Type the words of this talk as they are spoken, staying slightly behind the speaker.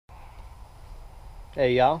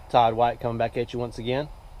Hey y'all, Todd White coming back at you once again.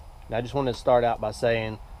 And I just wanted to start out by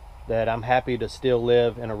saying that I'm happy to still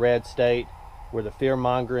live in a red state where the fear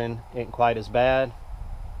mongering ain't quite as bad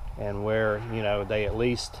and where, they at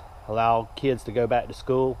least allow kids to go back to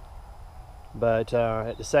school. But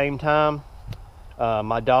at the same time,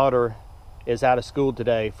 my daughter is out of school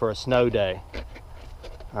today for a snow day.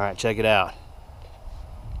 All right, check it out.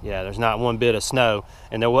 Yeah, there's not one bit of snow,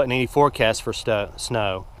 and there wasn't any forecast for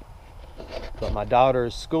snow. But my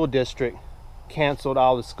daughter's school district canceled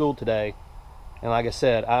all the school today. And like I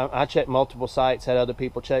said, I checked multiple sites, had other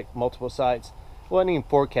people check multiple sites. Wasn't even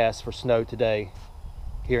forecast for snow today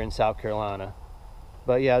here in South Carolina.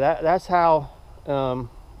 But yeah, that's how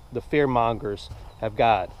the fear mongers have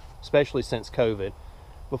got, especially since COVID.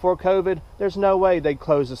 Before COVID, there's no way they'd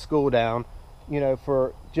close the school down,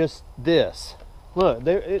 for just this. Look,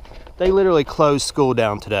 they literally closed school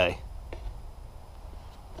down today.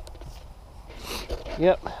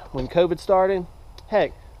 Yep, when COVID started,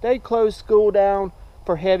 heck, they closed school down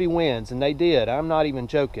for heavy winds, and they did. I'm not even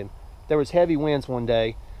joking. There was heavy winds one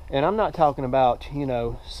day, and I'm not talking about,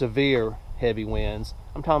 severe heavy winds.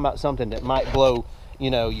 I'm talking about something that might blow,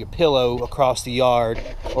 your pillow across the yard,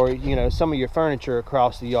 or, some of your furniture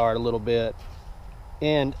across the yard a little bit.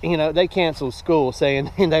 And, they canceled school saying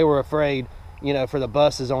they were afraid, for the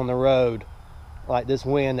buses on the road. Like this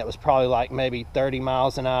wind that was probably like maybe 30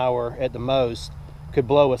 miles an hour at the most could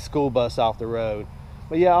blow a school bus off the road.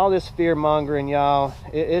 But yeah, all this fear mongering, y'all,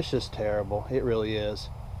 it's just terrible. It really is.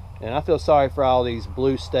 And I feel sorry for all these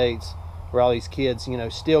blue states where all these kids,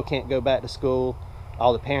 still can't go back to school.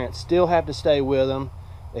 All the parents still have to stay with them.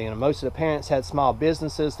 Most of the parents had small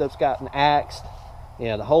businesses that's gotten axed.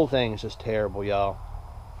 The whole thing is just terrible, y'all.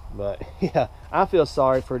 But yeah, I feel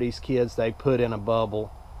sorry for these kids they put in a bubble.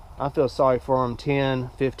 I feel sorry for them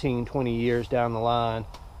 10, 15, 20 years down the line,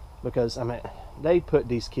 because they put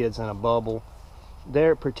these kids in a bubble.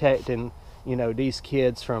 They're protecting, these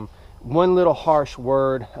kids from one little harsh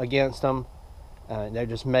word against them. They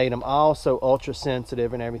just made them all so ultra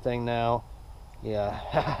sensitive and everything now. Yeah,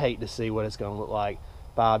 I hate to see what it's going to look like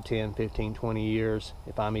 5, 10, 15, 20 years,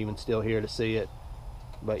 if I'm even still here to see it.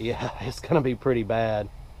 But yeah, it's going to be pretty bad,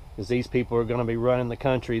 because these people are going to be running the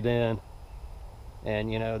country then.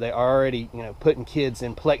 And they're already putting kids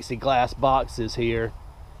in plexiglass boxes here,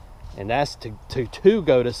 and that's to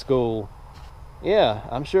go to school. Yeah,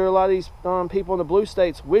 I'm sure a lot of these people in the blue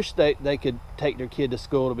states wish they could take their kid to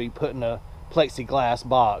school to be put in a plexiglass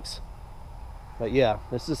box. But yeah,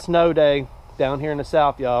 this is a snow day down here in the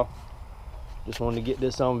South, y'all. Just wanted to get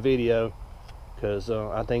this on video, because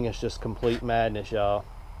I think it's just complete madness, y'all.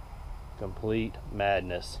 Complete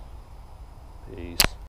madness. Peace.